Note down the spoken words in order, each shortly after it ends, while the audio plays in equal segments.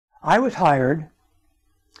I was hired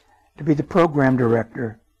to be the program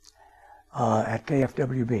director at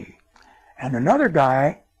KFWB. And another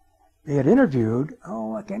guy they had interviewed,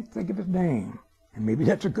 oh, I can't think of his name, and maybe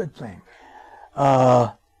that's a good thing,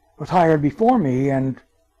 was hired before me, and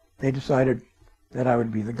they decided that I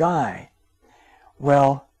would be the guy.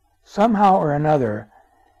 Well, somehow or another,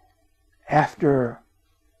 after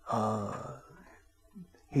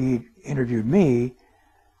he interviewed me,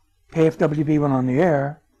 KFWB went on the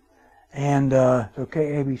air, and so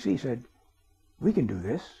KABC said, we can do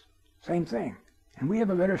this, same thing, and we have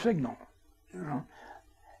a better signal, you know.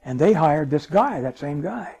 And they hired this guy, that same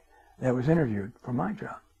guy, that was interviewed for my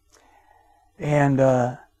job. And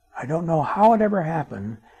I don't know how it ever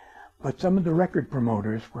happened, but some of the record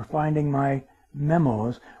promoters were finding my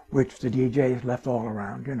memos, which the DJs left all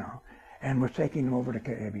around, you know, and was taking them over to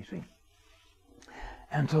KABC.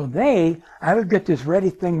 And so I would get this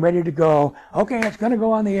thing ready to go. Okay, it's going to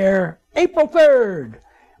go on the air April 3rd.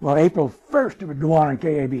 Well, April 1st it would go on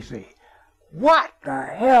KABC. What the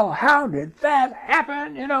hell? How did that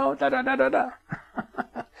happen? You know, da-da-da-da-da.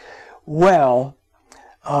 Well,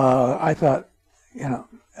 I thought, you know,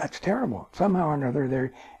 that's terrible. Somehow or another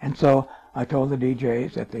there. And so I told the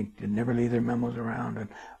DJs that they could never leave their memos around and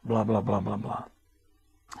blah, blah, blah, blah, blah.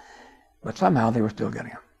 But somehow they were still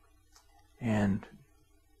getting them. And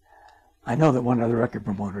I know that one of the record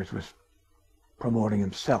promoters was promoting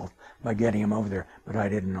himself by getting him over there, but I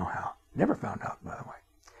didn't know how. Never found out, by the way.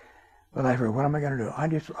 But I figured, what am I going to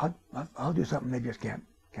do? I'll do something they just can't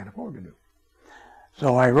afford to do.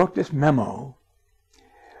 So I wrote this memo,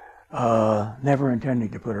 never intending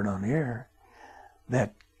to put it on the air,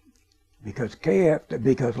 that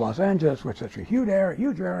because Los Angeles was such a huge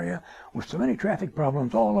area with so many traffic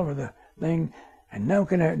problems all over the thing, and no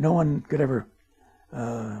one could ever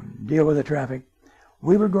deal with the traffic,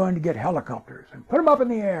 we were going to get helicopters and put them up in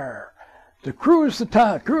the air to cruise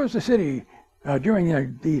the city during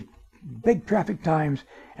the big traffic times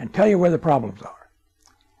and tell you where the problems are.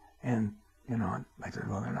 And, you know, I said,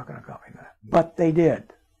 well, they're not going to copy that. But they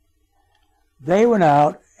did. They went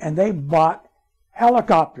out and they bought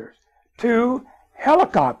helicopters, 2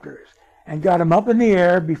 helicopters, and got them up in the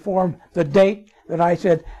air before the date that I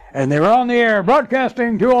said, and they were on the air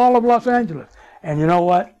broadcasting to all of Los Angeles. And you know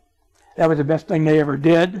what? That was the best thing they ever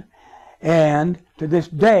did. And to this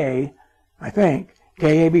day, I think,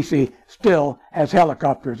 KABC still has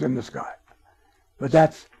helicopters in the sky. But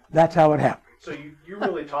that's how it happened. So you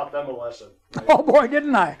really taught them a lesson. Right? Oh boy,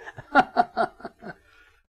 didn't I?